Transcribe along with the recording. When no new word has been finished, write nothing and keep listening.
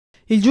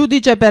Il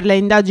giudice per le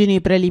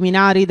indagini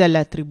preliminari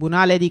del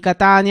Tribunale di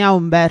Catania,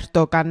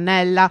 Umberto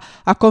Cannella,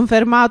 ha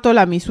confermato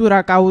la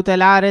misura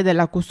cautelare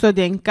della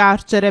custodia in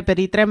carcere per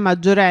i 3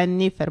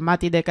 maggiorenni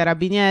fermati dai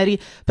carabinieri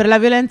per la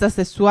violenza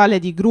sessuale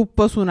di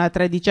gruppo su una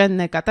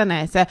tredicenne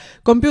catanese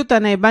compiuta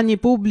nei bagni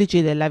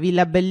pubblici della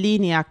Villa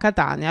Bellini a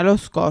Catania lo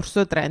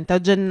scorso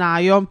 30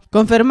 gennaio.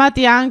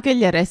 Confermati anche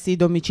gli arresti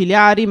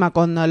domiciliari, ma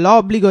con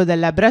l'obbligo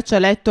del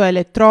braccialetto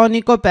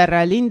elettronico per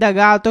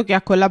l'indagato che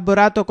ha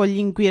collaborato con gli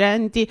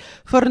inquirenti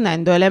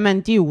fornendo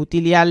elementi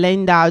utili alle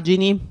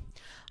indagini.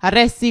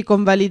 Arresti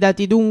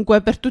convalidati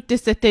dunque per tutti e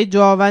 7 i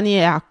giovani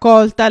e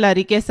accolta la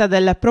richiesta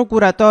del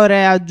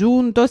procuratore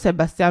aggiunto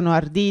Sebastiano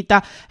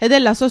Ardita e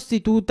della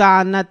sostituta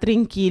Anna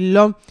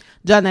Trinchillo.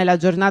 Già nella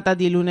giornata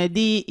di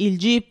lunedì il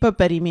GIP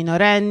per i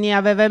minorenni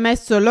aveva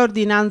emesso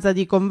l'ordinanza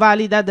di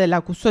convalida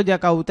della custodia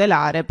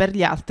cautelare per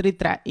gli altri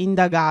 3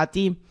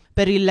 indagati.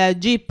 Per il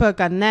GIP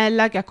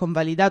Cannella, che ha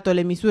convalidato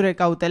le misure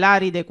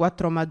cautelari dei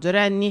 4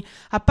 maggiorenni,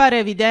 appare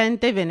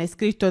evidente, viene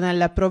scritto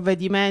nel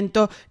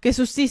provvedimento, che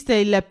sussiste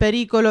il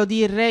pericolo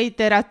di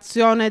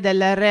reiterazione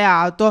del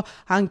reato,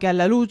 anche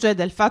alla luce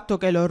del fatto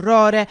che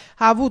l'orrore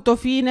ha avuto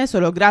fine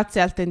solo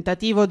grazie al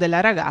tentativo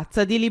della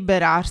ragazza di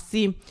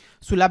liberarsi.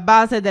 Sulla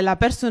base della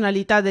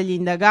personalità degli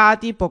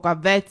indagati, poco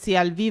avvezzi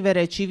al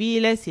vivere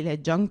civile, si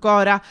legge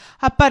ancora,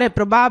 appare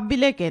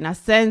probabile che in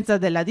assenza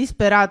della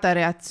disperata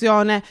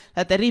reazione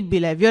la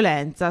terribile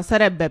violenza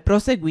sarebbe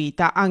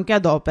proseguita anche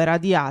ad opera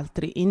di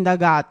altri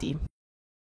indagati.